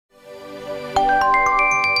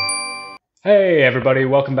Hey everybody,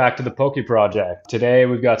 welcome back to the Poke Project. Today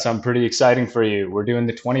we've got something pretty exciting for you. We're doing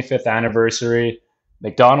the 25th anniversary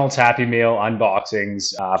McDonald's Happy Meal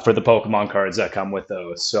unboxings for the Pokemon cards that come with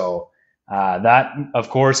those. That of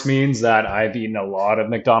course means that I've eaten a lot of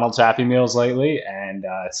McDonald's Happy Meals lately, and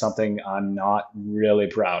it's something I'm not really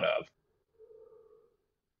proud of.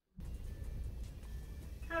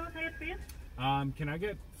 How can I get for you? Can I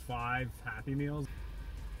get 5 Happy Meals?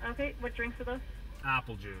 Okay, what drinks are those?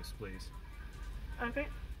 Apple juice, please. Okay,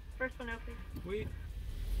 first one out, please. Sweet.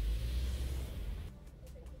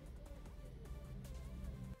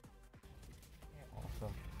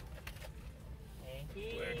 Awesome. Thank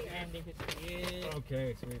you. Quick. And this is for you.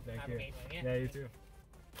 Okay, sweet. Thank Have a you. great one, yeah? Yeah, you too.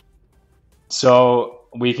 So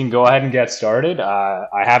we can go ahead and get started.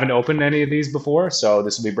 I haven't opened any of these before, so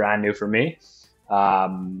this will be brand new for me.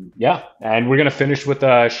 Yeah, and we're gonna finish with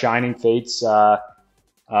Shining Fates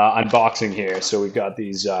unboxing here. So we've got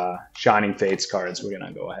these Shining Fates cards. We're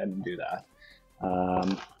gonna go ahead and do that.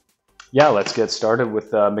 Um, yeah, let's get started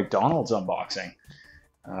with McDonald's unboxing.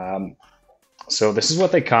 Um, so this is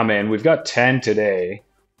what they come in. We've got 10 today.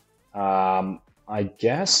 I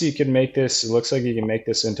guess you can make this, it looks like you can make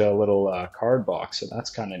this into a little card box, so that's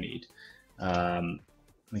kind of neat.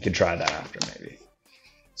 We could try that after maybe.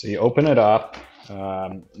 So you open it up.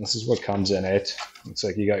 This is what comes in it. Looks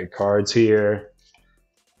like you got your cards here.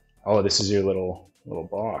 Oh, this is your little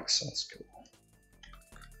box. That's cool.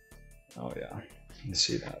 Oh yeah, you can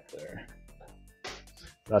see that there.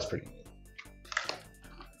 That's pretty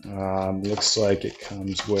neat. Looks like it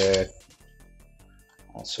comes with.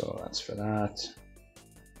 Also, that's for that.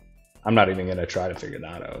 I'm not even gonna try to figure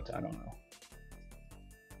that out. I don't know.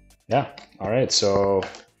 Yeah. All right. So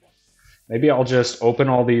maybe I'll just open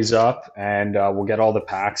all these up, and we'll get all the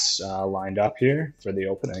packs lined up here for the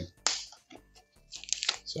opening.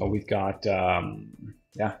 So we've got,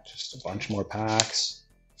 yeah, just a bunch more packs.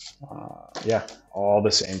 Yeah, all the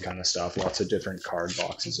same kind of stuff. Lots of different card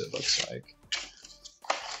boxes, it looks like.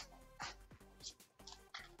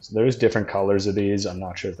 So there's different colors of these. I'm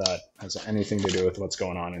not sure if that has anything to do with what's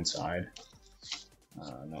going on inside.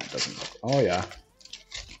 No, it doesn't look. Oh, yeah.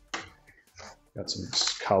 Got some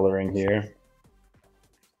coloring here.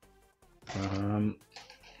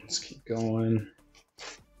 Let's keep going.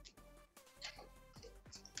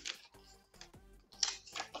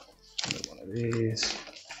 One of these.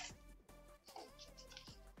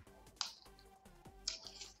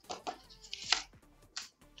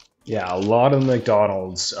 Yeah, a lot of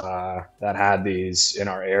McDonald's that had these in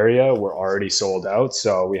our area were already sold out,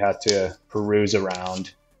 so we had to peruse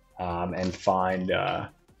around and find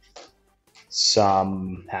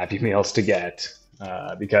some Happy Meals to get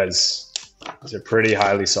because these are pretty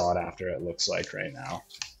highly sought after, it looks like right now.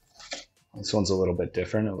 This one's a little bit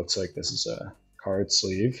different. It looks like this is a card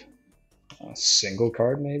sleeve. A single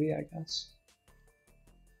card maybe, I guess.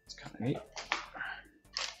 It's kind of neat.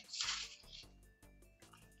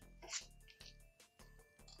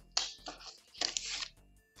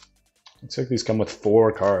 Looks like these come with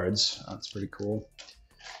 4 cards. That's pretty cool.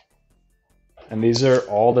 And these are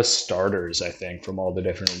all the starters, I think, from all the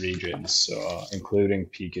different regions, so, including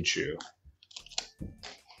Pikachu.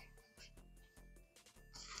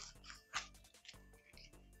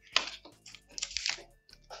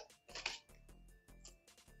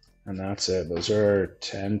 And that's it. Those are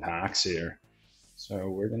 10 packs here. So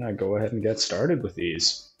we're going to go ahead and get started with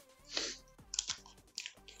these.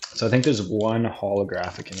 So I think there's one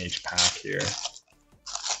holographic in each pack here.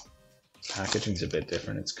 Packaging's a bit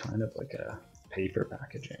different. It's kind of like a paper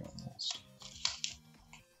packaging almost.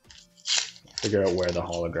 Figure out where the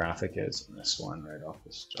holographic is in this one right off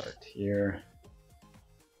the start here.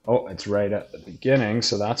 Oh, it's right at the beginning,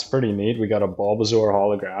 so that's pretty neat. We got a Bulbasaur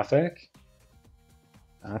holographic.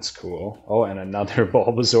 That's cool. Oh, and another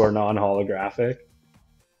Bulbasaur non-holographic.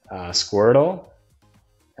 Squirtle.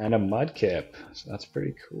 And a Mudkip. So that's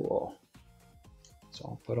pretty cool. So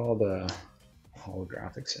I'll put all the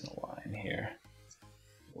holographics in a line here.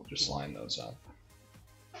 We'll just line those up.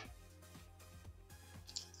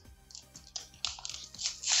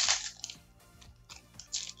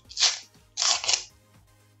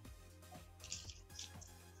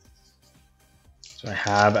 So I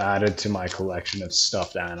have added to my collection of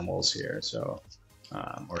stuffed animals here, so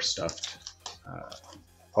or stuffed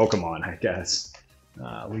Pokemon, I guess.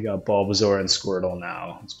 We got Bulbasaur and Squirtle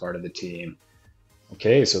now as part of the team.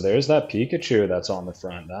 Okay, so there's that Pikachu that's on the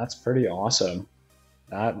front. That's pretty awesome.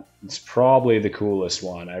 That's probably the coolest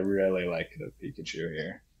one. I really like the Pikachu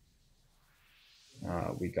here.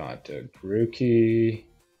 We got Grookey,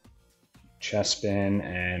 Chespin,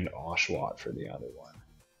 and Oshawott for the other one.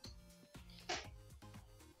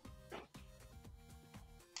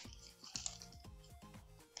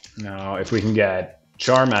 Now, if we can get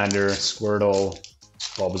Charmander, Squirtle,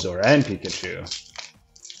 Bulbasaur, and Pikachu,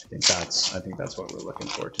 I think that's what we're looking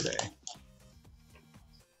for today.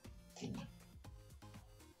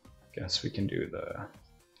 Guess we can do the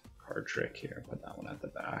card trick here. Put that one at the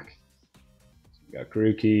back. So we got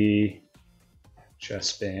Grookey,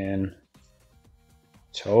 Chespin,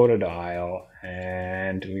 Totodile,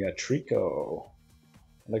 and we got Trico.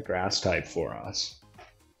 The grass type for us.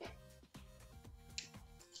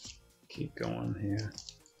 Keep going here.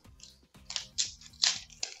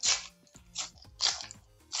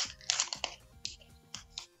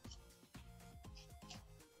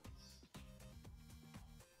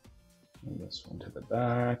 Move this one to the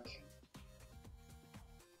back.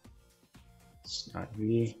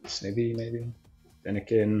 Snivy maybe.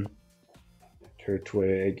 Fennekin,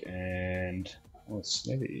 Turtwig, and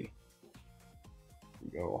Snivy. We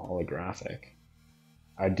go holographic.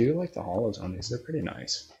 I do like the holos on these, they're pretty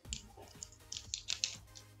nice.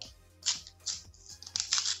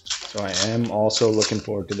 So I am also looking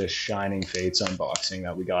forward to this Shining Fates unboxing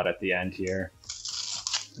that we got at the end here.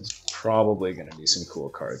 There's probably going to be some cool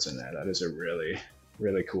cards in there. That is a really,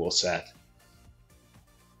 really cool set.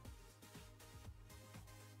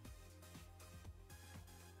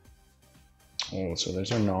 Oh, so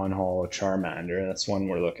there's our non-holo Charmander. That's one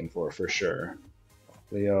we're looking for sure.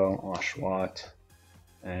 Leo, Oshawott,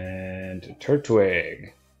 and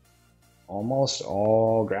Turtwig. Almost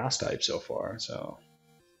all grass types so far, so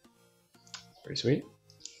pretty sweet.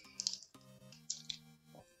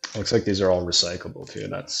 Looks like these are all recyclable too.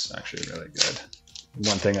 That's actually really good.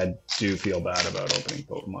 One thing I do feel bad about opening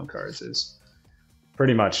Pokemon cards is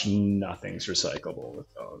pretty much nothing's recyclable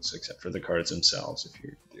with those except for the cards themselves if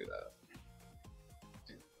you do that.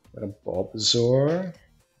 Got a Bulbasaur,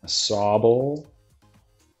 a Sobble,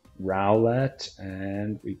 Rowlet,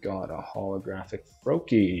 and we got a holographic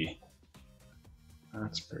Froakie.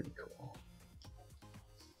 That's pretty cool.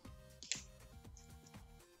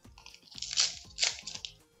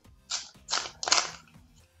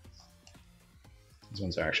 These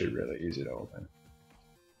ones are actually really easy to open.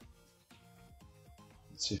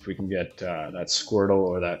 Let's see if we can get that Squirtle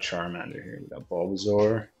or that Charmander here. We got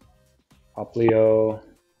Bulbasaur, Popplio,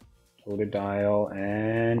 Totodile,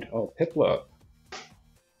 and Piplup.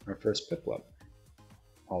 Our first Piplup.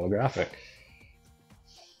 Holographic.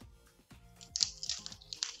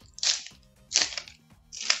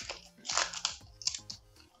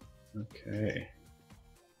 Okay.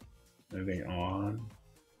 Moving on.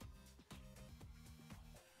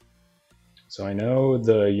 So I know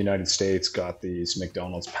the United States got these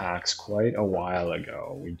McDonald's packs quite a while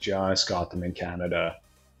ago. We just got them in Canada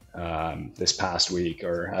this past week,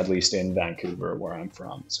 or at least in Vancouver where I'm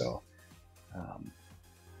from. So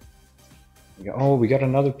we got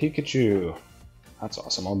another Pikachu. That's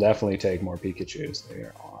awesome. I'll definitely take more Pikachus. They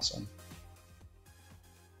are awesome.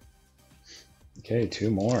 Okay,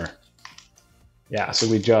 2 more. Yeah, so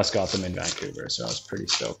we just got them in Vancouver, so I was pretty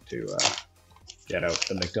stoked to get out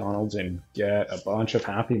the McDonald's and get a bunch of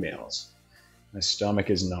Happy Meals. My stomach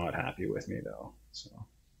is not happy with me though, so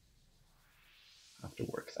I have to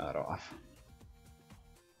work that off.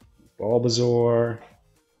 Bulbasaur,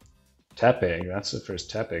 Tepig, that's the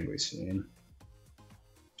first Tepig we've seen.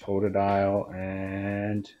 Totodile,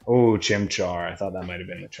 and Chimchar. I thought that might have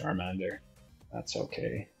been the Charmander. That's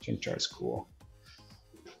okay. Chimchar's cool.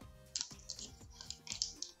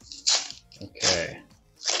 Okay,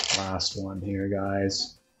 last one here,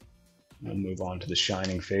 guys. We'll move on to the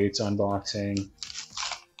Shining Fates unboxing.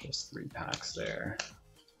 Just 3 packs there.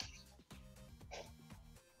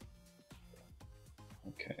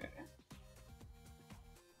 Okay.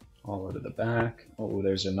 All over the back. Oh,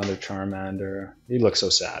 there's another Charmander. He looks so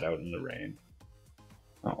sad out in the rain.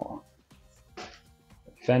 Oh.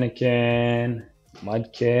 Fennekin,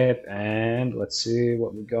 Mudkip, and let's see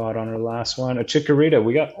what we got on our last one. A Chikorita.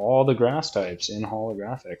 We got all the grass types in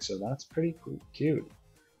holographic, so that's pretty cute.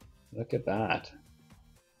 Look at that.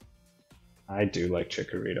 I do like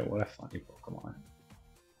Chikorita. What a funny Pokemon.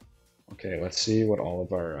 Okay, let's see what all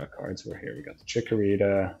of our cards were here. We got the Chikorita,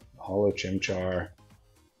 the Holo Chimchar,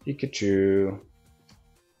 Pikachu,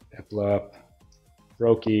 Piplup,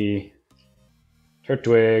 Froakie,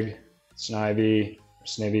 Turtwig, Snivy,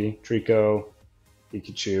 Trico,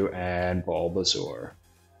 Pikachu, and Bulbasaur.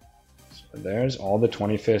 So there's all the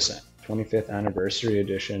 25th anniversary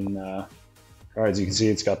edition cards. You can see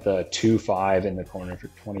it's got the 2-5 in the corner for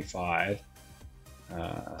 25.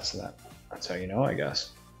 So that's how you know, I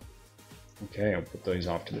guess. Okay, I'll put those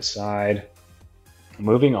off to the side.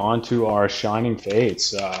 Moving on to our Shining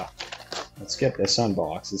Fates. Let's get this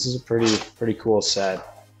unboxed. This is a pretty cool set.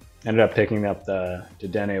 Ended up picking up the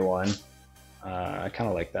Dedenne one. I kind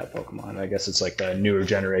of like that Pokemon. I guess it's like the newer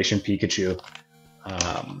generation Pikachu.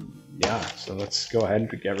 Yeah, so let's go ahead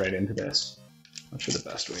and get right into this. Not sure the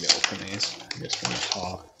best way to open these. I guess from the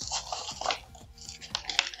top.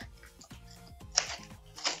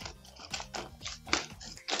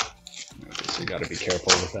 Okay, so you got to be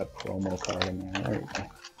careful with that promo card in there. There we go.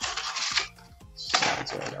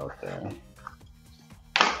 Slides right out there.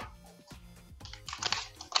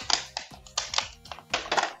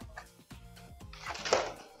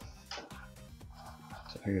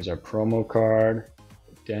 So here's our promo card.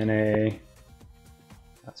 Dene.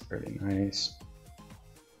 That's pretty nice.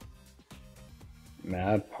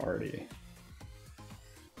 Mad Party.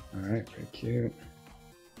 Alright, pretty cute.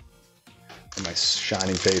 Got my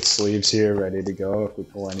Shining Fate sleeves here ready to go if we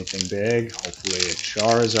pull anything big. Hopefully it's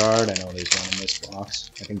Charizard. I know there's one in this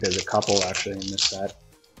box. I think there's a couple actually in this set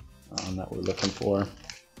that we're looking for.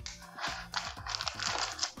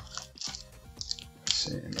 Let's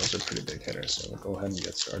see, and those are pretty big hitters, so we'll go ahead and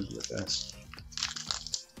get started with this.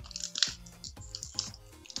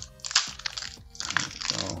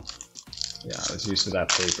 Yeah, I was used to that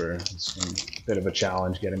paper. It's a bit of a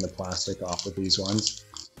challenge getting the plastic off with these ones.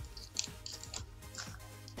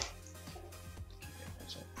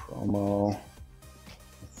 There's a promo. I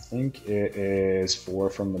think it is 4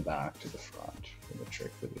 from the back to the front for the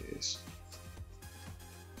trick for these.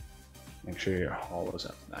 Make sure your hollows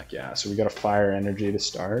at the back. Yeah, so we got a fire energy to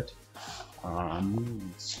start.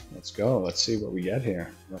 Let's go. Let's see what we get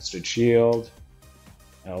here. Rusted Shield,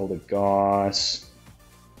 Eldegoss,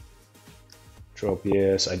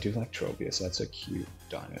 Tropius. I do like Tropius. That's a cute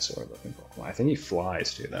dinosaur looking Pokemon. I think he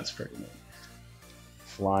flies too. That's pretty neat.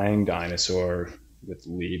 Flying dinosaur with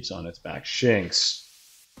leaves on its back. Shinx,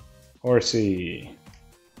 Horsey,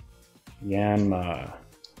 Yanma,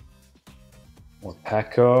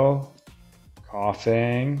 Morpeko,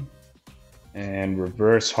 Coughing, and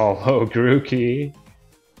Reverse Hollow Grookey.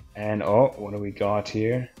 And oh, what do we got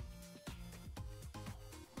here?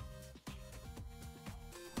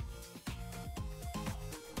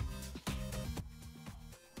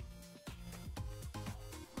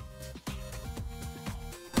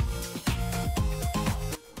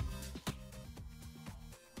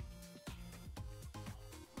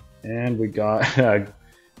 And we got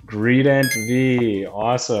Greedent V.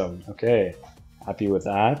 Awesome. Okay. Happy with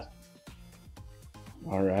that.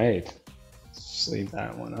 All right. Sleeve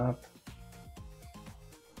that one up.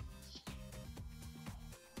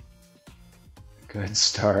 Good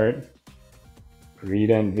start.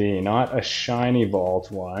 Greedent V. Not a shiny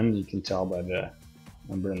vault one. You can tell by the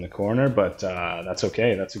number in the corner, but that's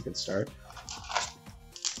okay. That's a good start.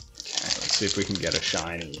 Okay. Let's see if we can get a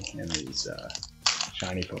shiny in these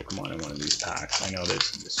shiny Pokemon in one of these packs. I know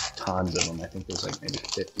there's tons of them. I think there's like maybe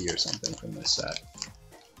 50 or something from this set.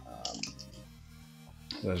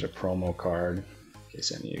 There's a promo card. In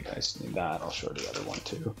case any of you guys need that, I'll show the other one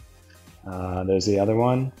too. There's the other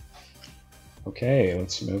one. Okay,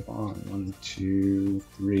 let's move on. 1, 2,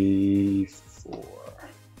 3, 4.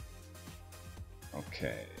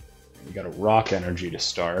 Okay, we got a Rock Energy to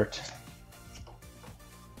start.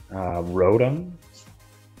 Rotom,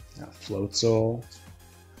 Floatzel,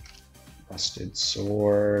 Rusted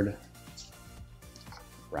Sword,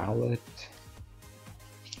 Rowlet,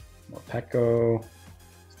 Morpeko,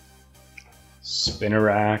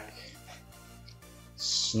 Spinarak,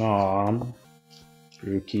 Snom,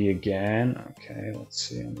 Grookey again. Okay, let's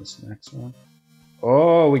see on this next one.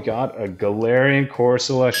 Oh, we got a Galarian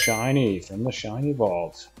Corsola Shiny from the Shiny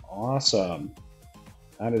Vault. Awesome.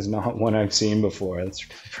 That is not one I've seen before. That's a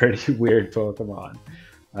pretty weird Pokemon.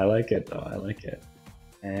 I like it though, I like it.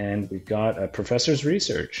 And we've got a Professor's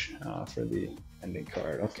Research for the ending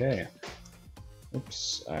card. Okay.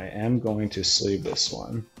 Oops, I am going to sleeve this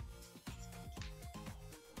one.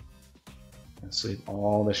 I'll sleeve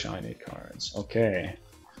all the shiny cards. Okay.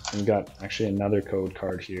 We've got actually another code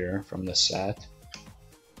card here from the set.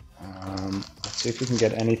 Let's see if we can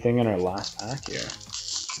get anything in our last pack here.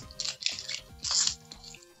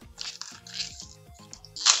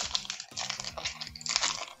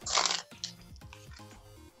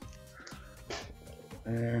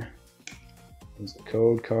 There's the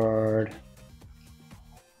code card.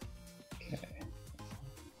 Okay.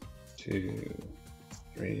 2,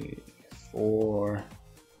 3, 4.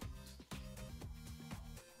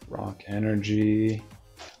 Rock Energy.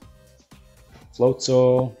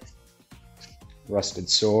 Floatzel. Rusted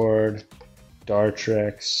Sword.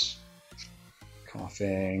 Dartrix.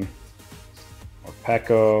 Coughing.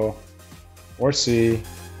 Morpeko. Horsey.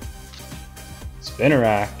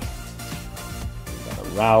 Spinarak.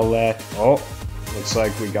 Rowlet. Oh, Looks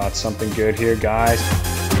like we got something good here, guys.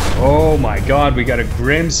 Oh my god, we got a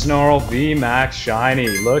Grimmsnarl VMAX Shiny.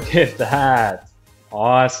 Look at that.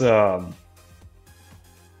 Awesome.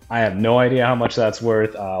 I have no idea how much that's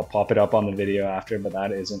worth. I'll pop it up on the video after, but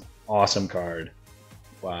that is an awesome card.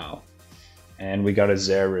 Wow. And we got a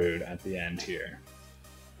Zerud at the end here.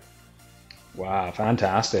 Wow,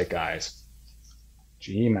 fantastic, guys.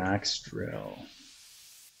 G-Max Drill.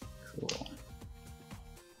 Cool.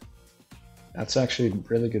 That's actually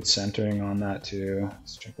really good centering on that too.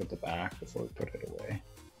 Let's check out the back before we put it away.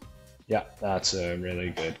 Yeah, that's a really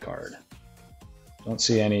good card. Don't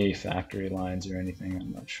see any factory lines or anything,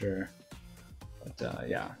 I'm not sure. But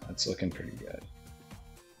yeah, that's looking pretty good.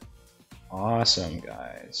 Awesome,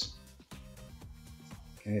 guys.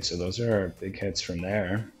 Okay, so those are our big hits from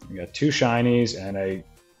there. We got 2 shinies and a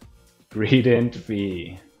Greedent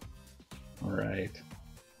V. All right.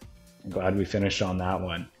 I'm glad we finished on that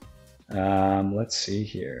one. Let's see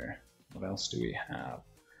here. What else do we have?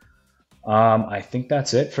 I think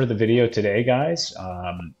that's it for the video today, guys.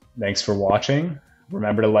 Thanks for watching.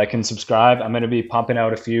 Remember to like and subscribe. I'm going to be pumping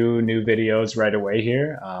out a few new videos right away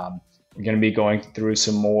here. We're going to be going through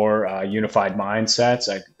some more unified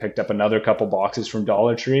mindsets. I picked up another couple boxes from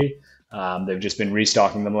Dollar Tree. They've just been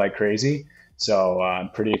restocking them like crazy. So I'm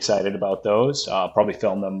pretty excited about those. I'll probably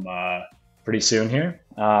film them pretty soon here.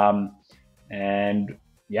 And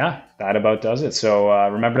yeah, that about does it. So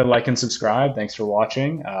remember to like and subscribe. Thanks for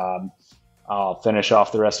watching. I'll finish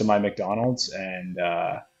off the rest of my McDonald's and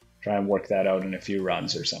try and work that out in a few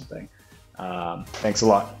runs or something. Thanks a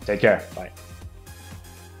lot. Take care. Bye.